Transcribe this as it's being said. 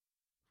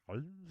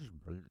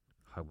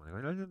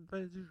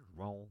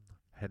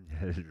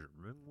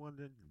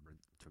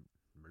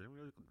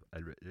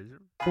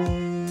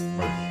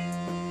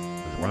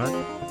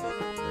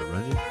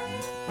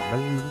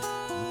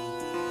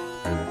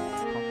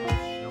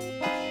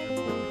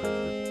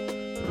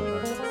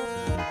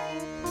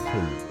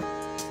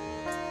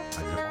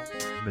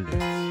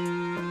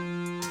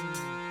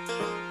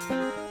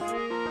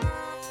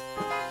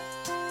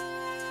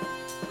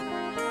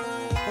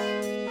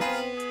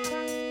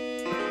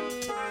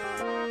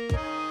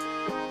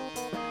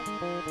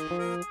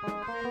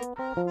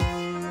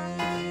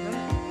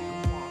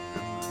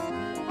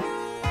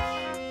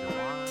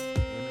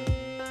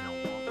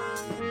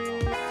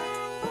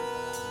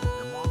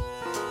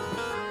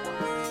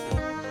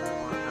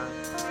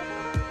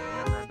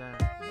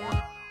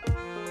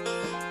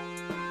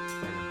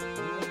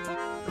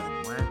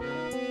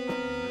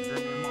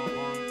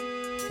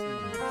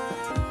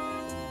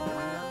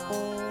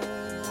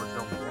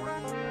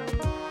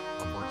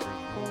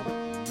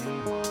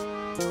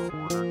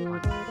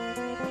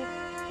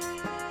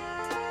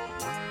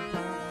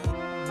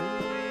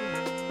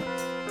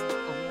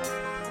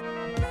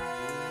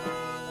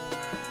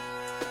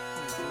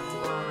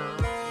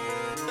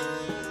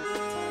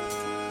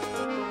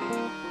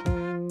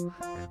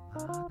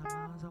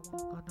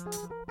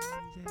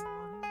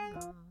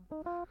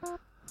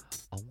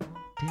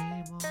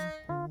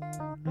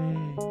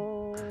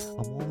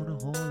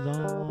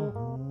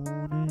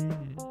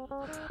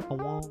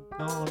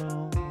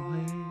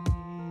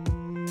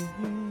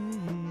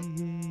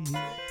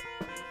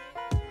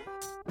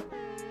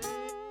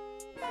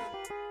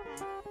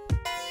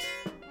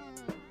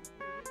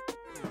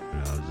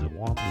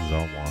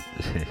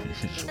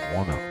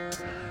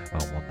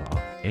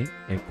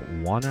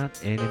One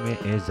enemy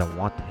is a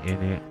what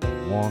in it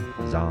one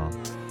zan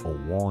or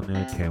one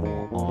ten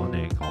on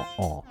it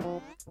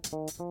on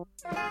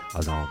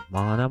a zon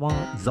manama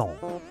zon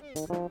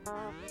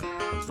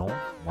a zon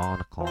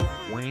man call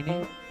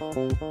winning a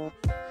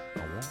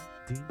one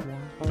ding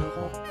one to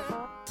call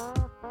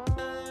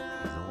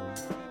zon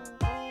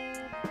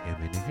if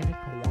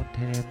one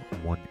ten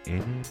one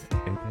in it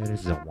if it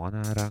is a one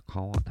at a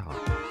call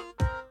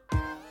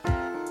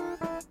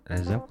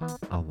Ezaka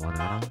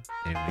awanara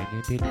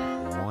emeniti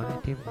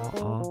waniti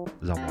wa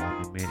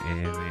zamani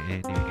men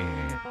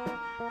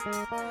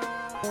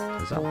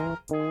Zam